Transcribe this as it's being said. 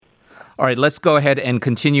All right, let's go ahead and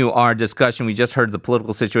continue our discussion. We just heard the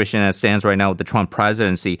political situation as it stands right now with the Trump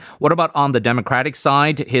presidency. What about on the Democratic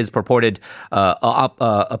side? His purported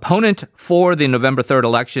opponent for the November 3rd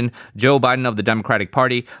election, Joe Biden of the Democratic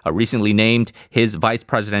Party, recently named his vice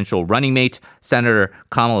presidential running mate, Senator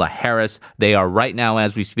Kamala Harris. They are right now,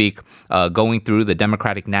 as we speak, going through the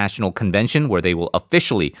Democratic National Convention, where they will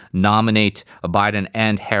officially nominate Biden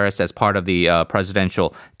and Harris as part of the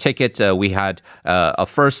presidential ticket. We had a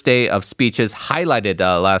first day of speeches highlighted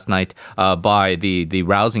last night by the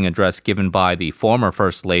rousing address given by the former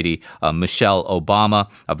First Lady, Michelle Obama,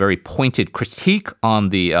 a very pointed critique on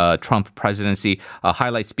the Trump presidency.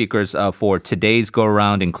 Highlight speakers for today's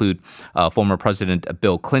go-around include former President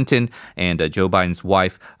Bill Clinton and Joe Biden's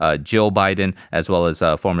wife, Jill Biden, as well as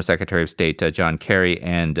former Secretary of State John Kerry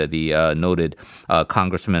and the noted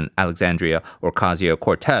Congressman Alexandria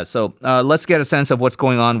Ocasio-Cortez. So let's get a sense of what's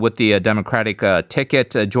going on with the Democratic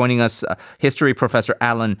ticket. Joining us, history professor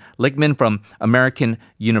Allan Lichtman from American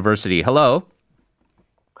University. Hello.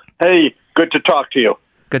 Hey, good to talk to you.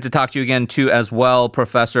 Good to talk to you again, too, as well,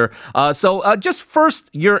 Professor. So just first,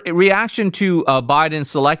 your reaction to Biden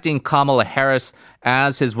selecting Kamala Harris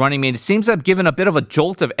as his running mate. It seems to have given a bit of a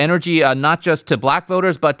jolt of energy, not just to black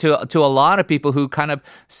voters, but to a lot of people who kind of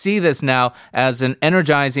see this now as an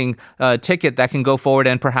energizing ticket that can go forward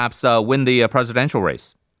and perhaps win the presidential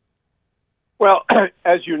race. Well,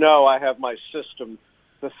 as you know, I have my system,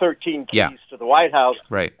 the 13 keys to the White House.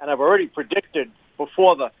 Right. And I've already predicted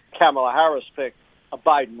before the Kamala Harris pick a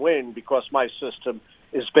Biden win because my system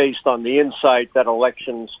is based on the insight that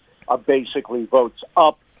elections are basically votes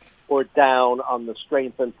up or down on the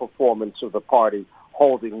strength and performance of the party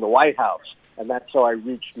holding the White House. And that's how I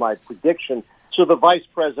reached my prediction. So the vice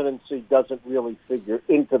presidency doesn't really figure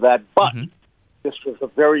into that. But this was a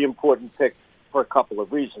very important pick for a couple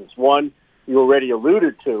of reasons. One, you already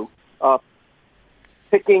alluded to,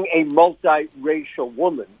 picking a multiracial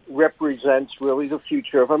woman represents really the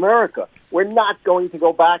future of America. We're not going to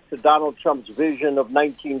go back to Donald Trump's vision of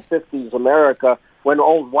 1950s America when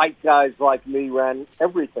old white guys like me ran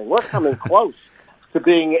everything. We're coming close to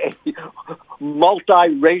being a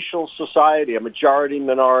multiracial society, a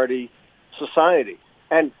majority-minority society.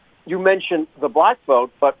 And you mentioned the black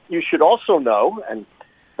vote, but you should also know, and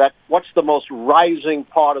that what's the most rising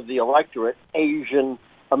part of the electorate? Asian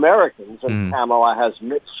Americans, and Kamala has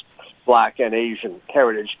mixed black and Asian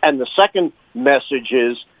heritage. And the second message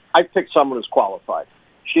is, I picked someone who's qualified.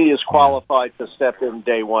 She is qualified to step in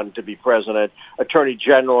day one to be president, attorney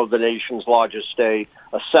general of the nation's largest state,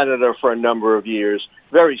 a senator for a number of years,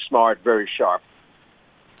 very smart, very sharp.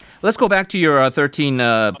 Let's go back to your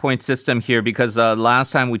 13-point system here, because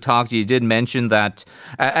last time we talked, you did mention that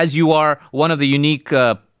as you are one of the unique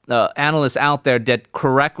analysts out there that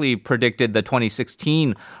correctly predicted the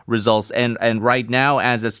 2016 results. And right now,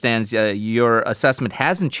 as it stands, your assessment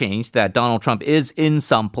hasn't changed that Donald Trump is in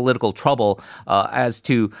some political trouble as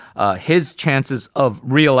to his chances of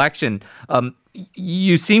re-election.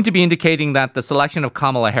 You seem to be indicating that the selection of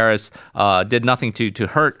Kamala Harris did nothing to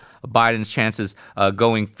hurt Biden's chances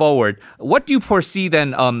going forward. What do you foresee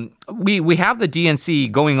then? We have the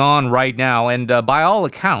DNC going on right now, and by all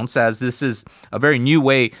accounts, as this is a very new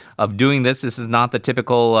way of doing this is not the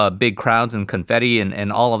typical big crowds and confetti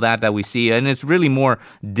and all of that we see, and it's really more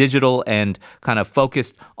digital and kind of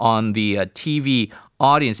focused on the TV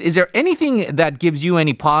audience. Is there anything that gives you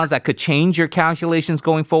any pause that could change your calculations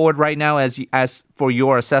going forward right now as for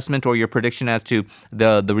your assessment or your prediction as to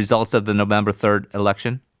the results of the November 3rd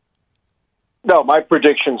election? No, my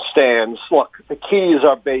prediction stands. Look, the keys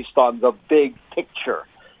are based on the big picture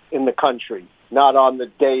in the country, not on the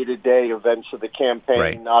day-to-day events of the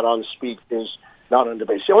campaign, not on speeches, not on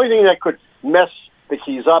debates. The only thing that could mess the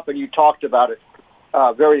keys up, and you talked about it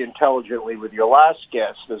very intelligently with your last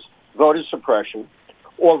guest, is voter suppression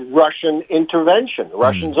or Russian intervention.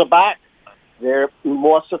 Russians are back. They're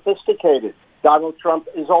more sophisticated. Donald Trump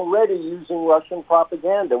is already using Russian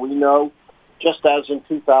propaganda. We know, just as in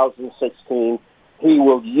 2016, he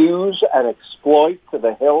will use and exploit to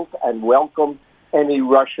the hilt and welcome any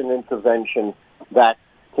Russian intervention that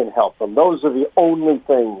can help them. Those are the only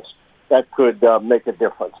things that could make a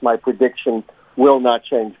difference. My prediction will not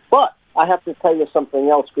change. But I have to tell you something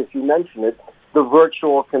else, because you mentioned it, the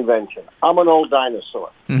virtual convention. I'm an old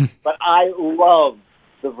dinosaur, but I love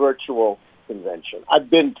the virtual convention. I've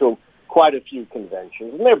been to quite a few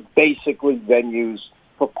conventions, and they're basically venues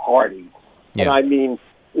for parties. And I mean,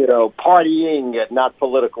 partying and not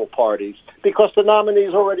political parties, because the nominee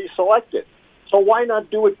is already selected. So why not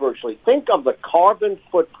do it virtually? Think of the carbon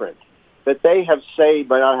footprint that they have saved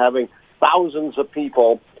by not having thousands of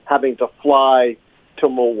people having to fly to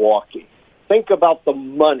Milwaukee. Think about the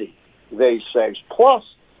money they save. Plus,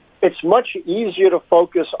 it's much easier to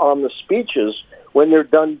focus on the speeches when they're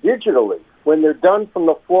done digitally, when they're done from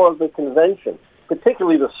the floor of the convention,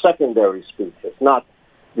 particularly the secondary speeches, not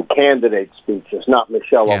the candidate speeches, not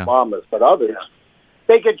Michelle Obama's, but others.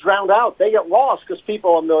 They get drowned out. They get lost because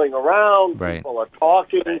people are milling around, people are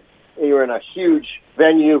talking, you're in a huge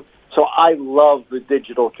venue. So I love the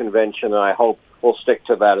digital convention, and I hope we'll stick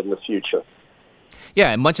to that in the future.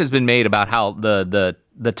 Yeah, much has been made about how the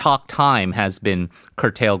talk time has been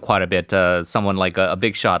curtailed quite a bit. Someone like a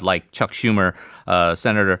big shot like Chuck Schumer,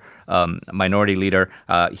 Senator, Minority Leader,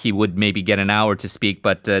 he would maybe get an hour to speak,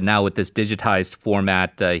 but now with this digitized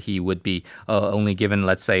format, he would be only given,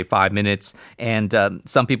 let's say, 5 minutes. And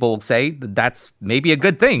some people will say that's maybe a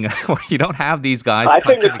good thing. You don't have these guys. I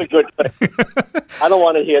think it's a good thing. I don't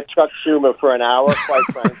want to hear Chuck Schumer for an hour, quite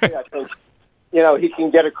frankly. I think, he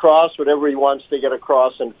can get across whatever he wants to get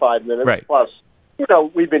across in 5 minutes. Right. Plus,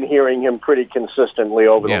 we've been hearing him pretty consistently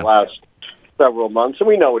over the last several months, and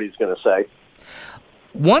we know what he's going to say.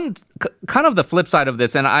 One kind of the flip side of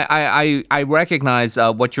this, and I recognize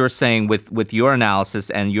what you're saying with your analysis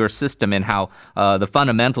and your system and how the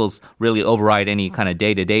fundamentals really override any kind of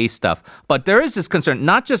day-to-day stuff. But there is this concern,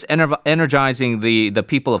 not just energizing the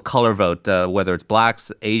people of color vote, whether it's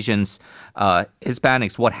blacks, Asians,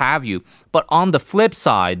 Hispanics, what have you. But on the flip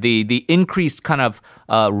side, the increased kind of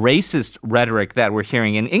racist rhetoric that we're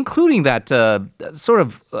hearing, and including that sort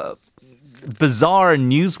of bizarre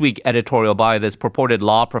Newsweek editorial by this purported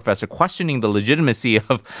law professor questioning the legitimacy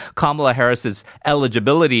of Kamala Harris's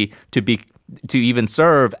eligibility to even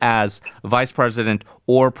serve as vice president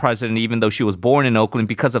or president, even though she was born in Oakland,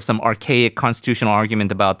 because of some archaic constitutional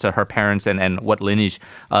argument about her parents and what lineage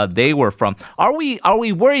they were from. Are we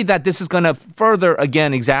worried that this is going to further,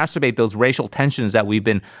 again, exacerbate those racial tensions that we've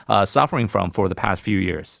been suffering from for the past few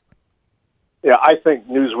years? Yeah, I think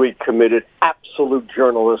Newsweek committed absolute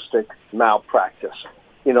journalistic malpractice.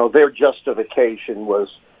 Their justification was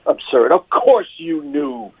absurd. Of course you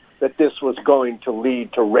knew that this was going to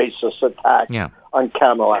lead to racist attacks on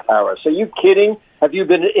Kamala Harris. Are you kidding? Have you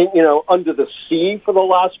been, under the sea for the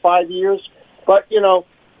last 5 years? But,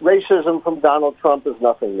 racism from Donald Trump is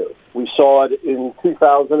nothing new. We saw it in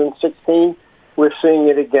 2016. We're seeing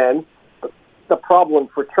it again. The problem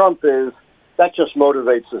for Trump is that just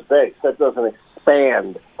motivates his base. That doesn't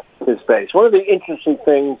expand his base. One of the interesting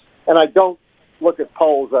things, and I don't look at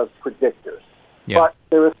polls as predictors, but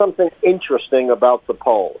there is something interesting about the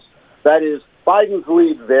polls. That is, Biden's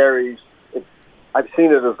lead varies. I've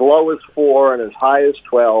seen it as low as 4 and as high as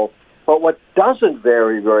 12. But what doesn't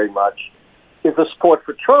vary very much is the support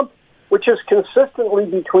for Trump, which is consistently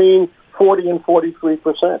between 40 and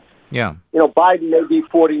 43%. Yeah. Biden may be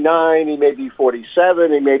 49, he may be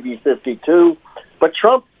 47, he may be 52, but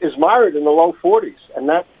Trump is mired in the low 40s. And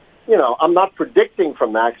that, I'm not predicting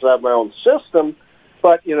from that because I have my own system,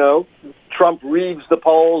 but, Trump reads the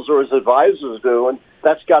polls, or his advisors do, and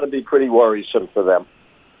that's got to be pretty worrisome for them.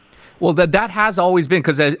 Well, that has always been,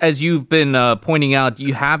 because as you've been pointing out,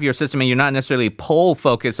 you have your system and you're not necessarily poll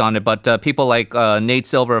focused on it, but people like Nate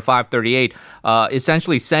Silver of 538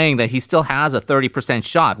 essentially saying that he still has a 30%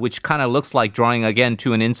 shot, which kind of looks like drawing again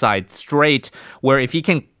to an inside straight, where if he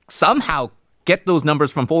can somehow get those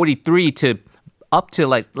numbers from 43 to up to,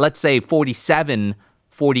 like, let's say 47,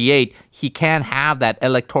 48, he can have that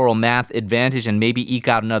electoral math advantage and maybe eke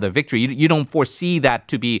out another victory. You don't foresee that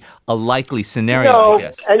to be a likely scenario, I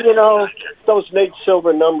guess. And those Nate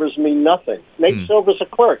Silver numbers mean nothing. Nate Silver's a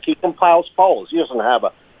clerk. He compiles polls. He doesn't have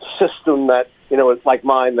a system that, it's like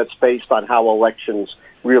mine that's based on how elections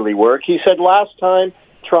really work. He said last time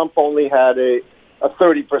Trump only had a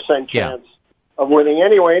 30% chance of winning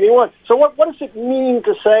anyway, and he won. So what does it mean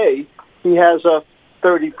to say he has a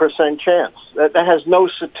 30% chance? That has no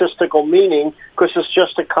statistical meaning because it's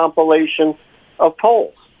just a compilation of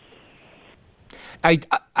polls.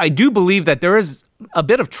 I do believe that there is a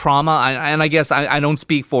bit of trauma, and I guess I don't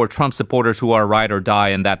speak for Trump supporters who are ride or die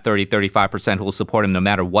and that 35% who will support him no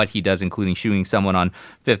matter what he does, including shooting someone on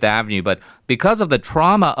Fifth Avenue. But because of the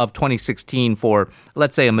trauma of 2016 for,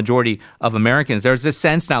 let's say, a majority of Americans, there's this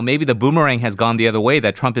sense now maybe the boomerang has gone the other way,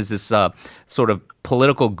 that Trump is this sort of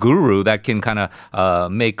political guru that can kind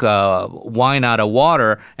of make wine out of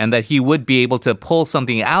water, and that he would be able to pull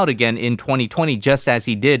something out again in 2020, just as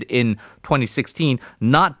he did in 2016,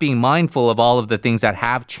 not being mindful of all of the things that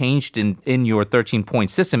have changed in your 13-point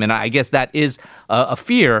system. And I guess that is a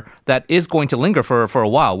fear that is going to linger for a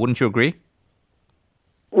while. Wouldn't you agree?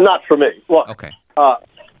 Not for me. Look, okay.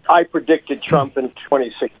 I predicted Trump in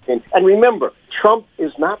 2016. And remember, Trump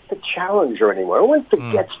is not the challenger anymore. Everyone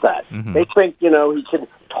forgets that. Mm-hmm. They think, he can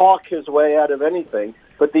talk his way out of anything.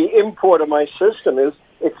 But the import of my system is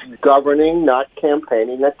it's governing, not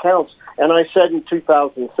campaigning, that counts. And I said in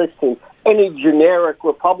 2016, any generic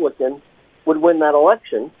Republican would win that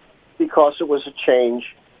election because it was a change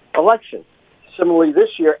election. Similarly, this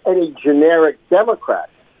year, any generic Democrat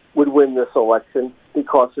would win this election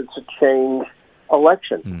because it's a change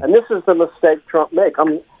election. And this is the mistake Trump makes.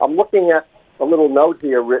 I'm looking at a little note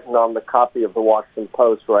here written on the copy of the Washington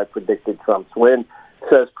Post where I predicted Trump's win. It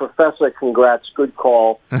says, Professor, congrats, good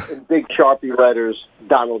call, in big Sharpie letters,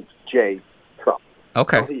 Donald J. Trump.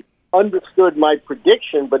 Okay. So he understood my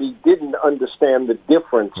prediction, but he didn't understand the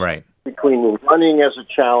difference between running as a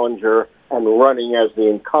challenger and running as the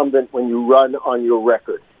incumbent when you run on your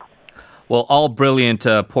record. Well, all brilliant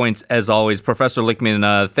points as always. Professor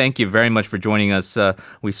Lichtman, thank you very much for joining us.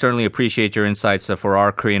 We certainly appreciate your insights for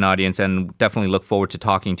our Korean audience and definitely look forward to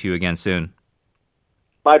talking to you again soon.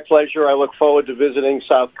 My pleasure. I look forward to visiting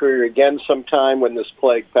South Korea again sometime when this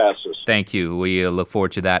plague passes. Thank you. We look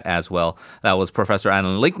forward to that as well. That was Professor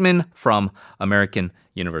Allan Lichtman from American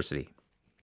University.